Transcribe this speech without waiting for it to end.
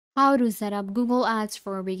How to set up Google Ads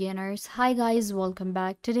for beginners. Hi guys, welcome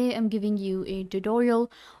back. Today I'm giving you a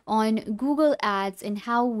tutorial on Google Ads and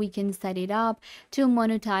how we can set it up to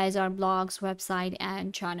monetize our blogs, website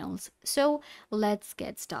and channels. So let's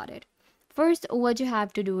get started. First, what you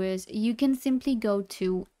have to do is you can simply go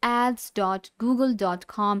to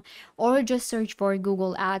ads.google.com or just search for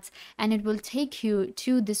Google Ads and it will take you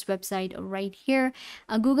to this website right here.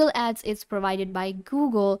 Google Ads is provided by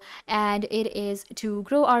Google and it is to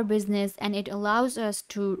grow our business, and it allows us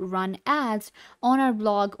to run ads on our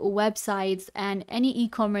blog, websites and any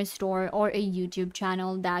e-commerce store or a YouTube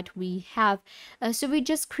channel that we have. So we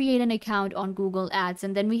just create an account on Google Ads,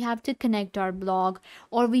 and then we have to connect our blog,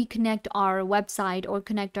 or we connect our website or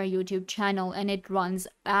connect our YouTube channel, and it runs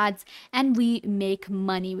ads and we make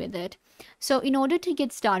money with it. So in order to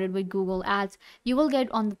get started with Google Ads, you will get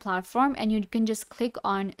on the platform and you can just click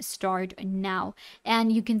on start now,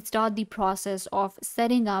 and you can start the process of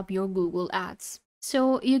setting up your Google Ads.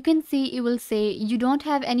 So you can see it will say you don't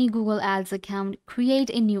have any Google Ads account,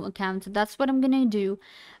 create a new account. So that's what I'm gonna do,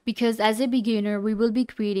 because as a beginner we will be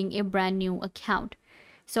creating a brand new account.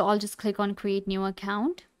 So I'll just click on create new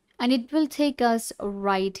account and it will take us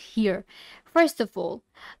right here. First of all,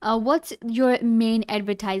 what's your main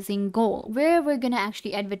advertising goal? Where we're gonna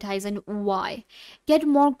actually advertise and why? Get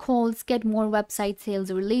more calls, get more website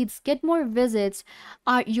sales or leads, get more visits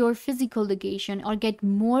at your physical location, or get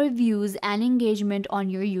more views and engagement on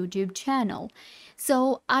your YouTube channel.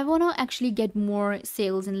 So I wanna actually get more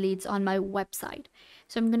sales and leads on my website.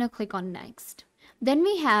 So I'm gonna click on next. Then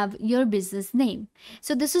we have your business name.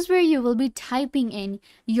 So this is where you will be typing in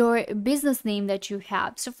your business name that you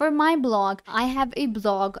have. So for my blog, I have a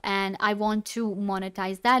blog and I want to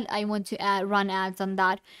monetize that. I want to run ads on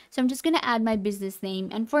that. So I'm just going to add my business name.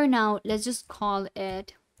 And for now, let's just call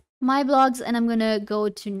it my blogs, and I'm going to go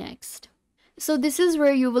to next. So this is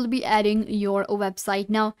where you will be adding your website.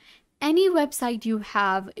 Now, any website you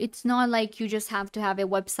have, it's not like you just have to have a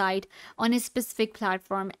website on a specific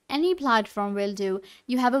platform. Any platform will do.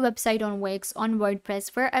 You have a website on Wix, on WordPress,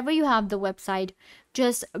 wherever you have the website,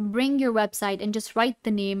 just bring your website and just write the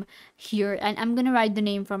name here. And I'm gonna write the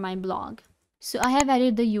name for my blog. So I have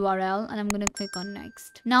added the URL and I'm gonna click on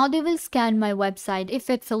next. Now they will scan my website if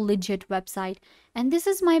it's a legit website. And this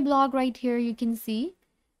is my blog right here, you can see.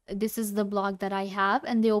 This is the blog that I have,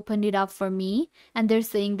 and they opened it up for me and they're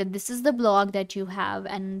saying that this is the blog that you have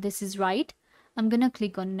and this is right. I'm gonna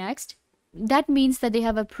click on next. That means that they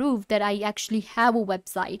have approved that I actually have a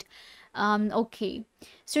website. Okay,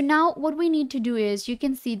 so now what we need to do is, you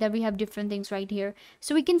can see that we have different things right here.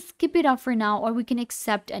 So we can skip it off for now, or we can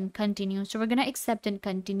accept and continue. So we're gonna accept and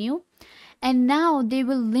continue, and now they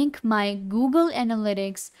will link my Google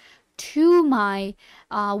Analytics to my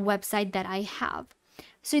website that I have.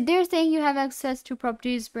 So they're saying you have access to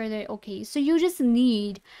properties where they, okay, so you just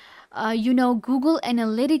need Google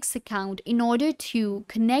Analytics account in order to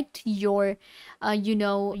connect your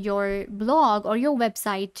your blog or your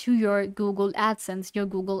website to your Google AdSense, your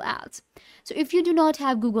Google Ads. So if you do not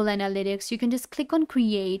have Google Analytics, you can just click on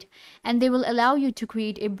create, and they will allow you to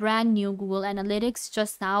create a brand new Google Analytics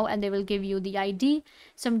just now, and they will give you the ID.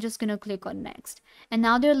 So I'm just gonna click on next, and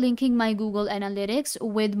now they're linking my Google Analytics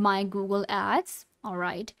with my Google Ads. All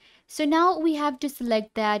right, so now we have to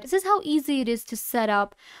select that. This is how easy it is to set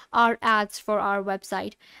up our ads for our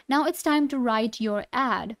website. Now it's time to write your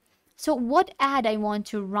ad. So what ad I want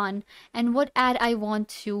to run and what ad I want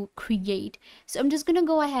to create. So I'm just gonna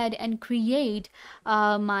go ahead and create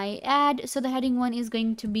my ad. So the heading one is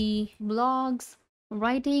going to be blogs,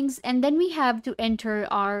 writings, and then we have to enter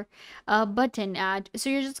our button ad.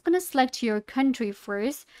 So you're just gonna select your country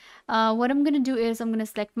first. What I'm gonna do is I'm gonna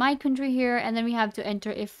select my country here, and then we have to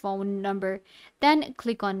enter a phone number, then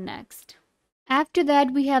click on next. After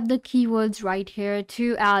that, we have the keywords right here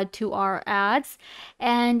to add to our ads,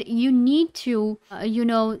 and you need to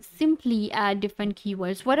simply add different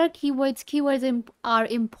keywords. What are keywords? Keywords are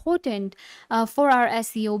important for our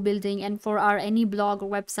SEO building and for our any blog or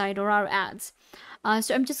website or our ads.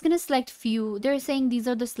 So I'm just gonna select few. They're saying these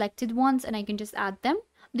are the selected ones and I can just add them.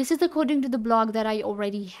 This is according to the blog that I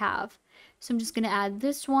already have. So I'm just gonna add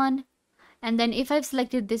this one. And then if I've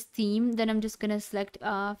selected this theme, then I'm just gonna select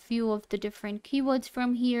a few of the different keywords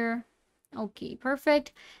from here. Okay,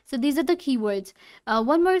 perfect. So these are the keywords.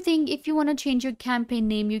 One more thing, if you want to change your campaign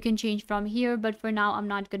name, you can change from here, but for now I'm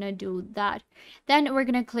not gonna do that. Then we're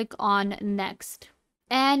gonna click on next.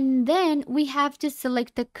 And then we have to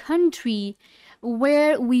select the country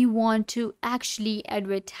where we want to actually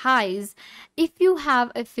advertise. If you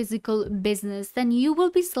have a physical business, then you will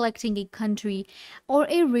be selecting a country or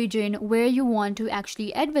a region where you want to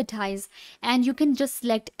actually advertise, and you can just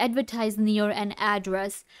select advertise near an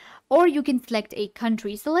address, or you can select a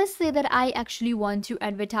country. So let's say that I actually want to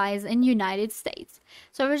advertise in United States.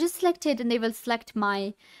 So I will just select it and they will select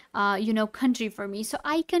my country for me. So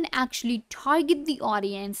I can actually target the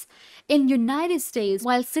audience in United States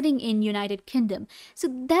while sitting in United Kingdom. So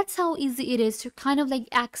that's how easy it is to kind of like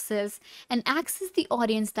access the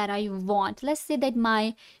audience that I want. Let's say that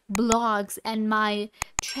my blogs and my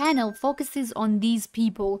channel focuses on these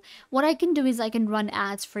people. What I can do is I can run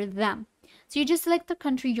ads for them. So you just select the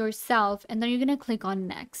country yourself and then you're going to click on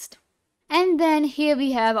next. And then here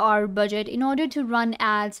we have our budget. In order to run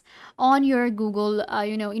ads on your Google,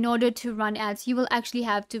 in order to run ads, you will actually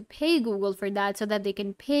have to pay Google for that, so that they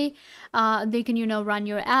can run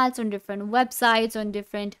your ads on different websites, on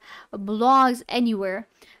different blogs, anywhere.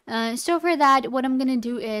 So for that, what I'm gonna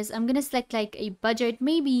do is I'm gonna select like a budget,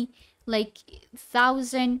 maybe like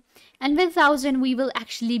 1,000, and with 1,000 we will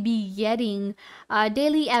actually be getting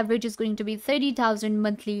daily average is going to be 30,000,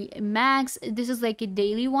 monthly max, this is like a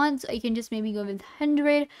daily one, so I can just maybe go with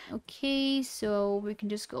 100. Okay, so we can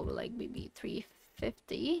just go with like maybe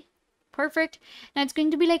 350. Perfect. Now it's going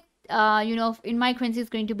to be like in my currency it's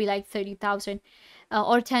going to be like 30,000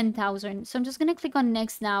 or 10,000. So I'm just gonna click on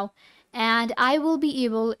next now, and I will be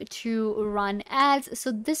able to run ads.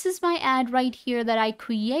 So this is my ad right here that I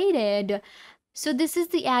created. So this is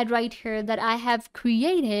the ad right here that I have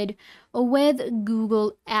created with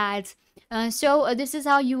Google Ads. This is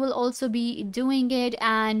how you will also be doing it,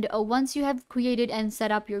 and once you have created and set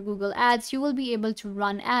up your Google Ads, you will be able to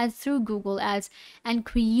run ads through Google Ads and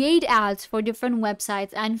create ads for different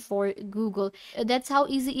websites and for Google. That's how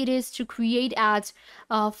easy it is to create ads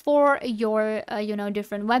for your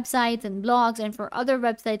different websites and blogs, and for other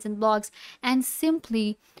websites and blogs, and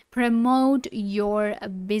simply promote your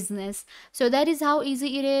business. So that is how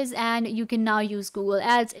easy it is, and you can now use Google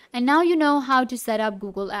Ads. And now you know how to set up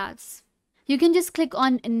Google Ads. You can just click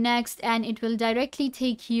on next and it will directly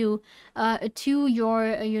take you to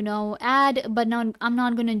your ad, but now I'm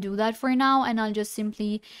not gonna do that for now, and I'll just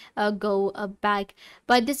simply go back.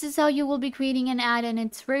 But this is how you will be creating an ad, and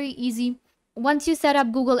it's very easy. Once you set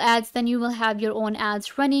up Google Ads, then you will have your own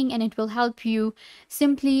ads running, and it will help you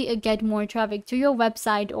simply get more traffic to your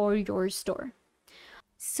website or your store.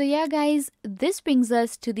 So yeah guys, this brings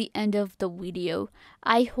us to the end of the video.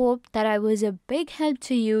 I hope that I was a big help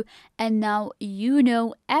to you, and now you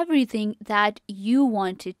know everything that you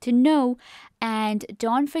wanted to know. And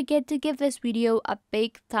don't forget to give this video a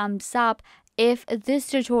big thumbs up if this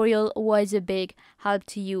tutorial was a big help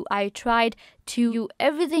to you. I tried to do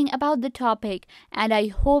everything about the topic, and I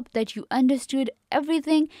hope that you understood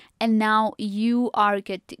everything, and now you are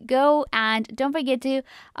good to go. And don't forget to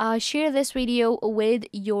share this video with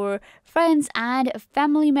your friends and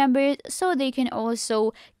family members, so they can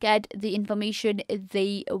also get the information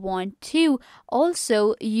they want to.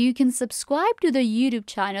 Also, you can subscribe to the YouTube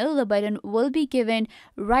channel. The button will be given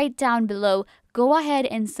right down below. Go ahead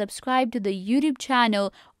and subscribe to the YouTube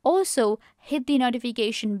channel. Also, hit the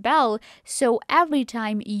notification bell so every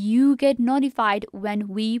time you get notified when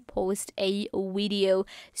we post a video.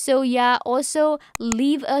 So yeah, also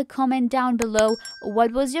leave a comment down below.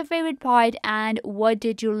 What was your favorite part and what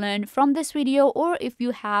did you learn from this video, or if you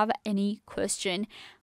have any question.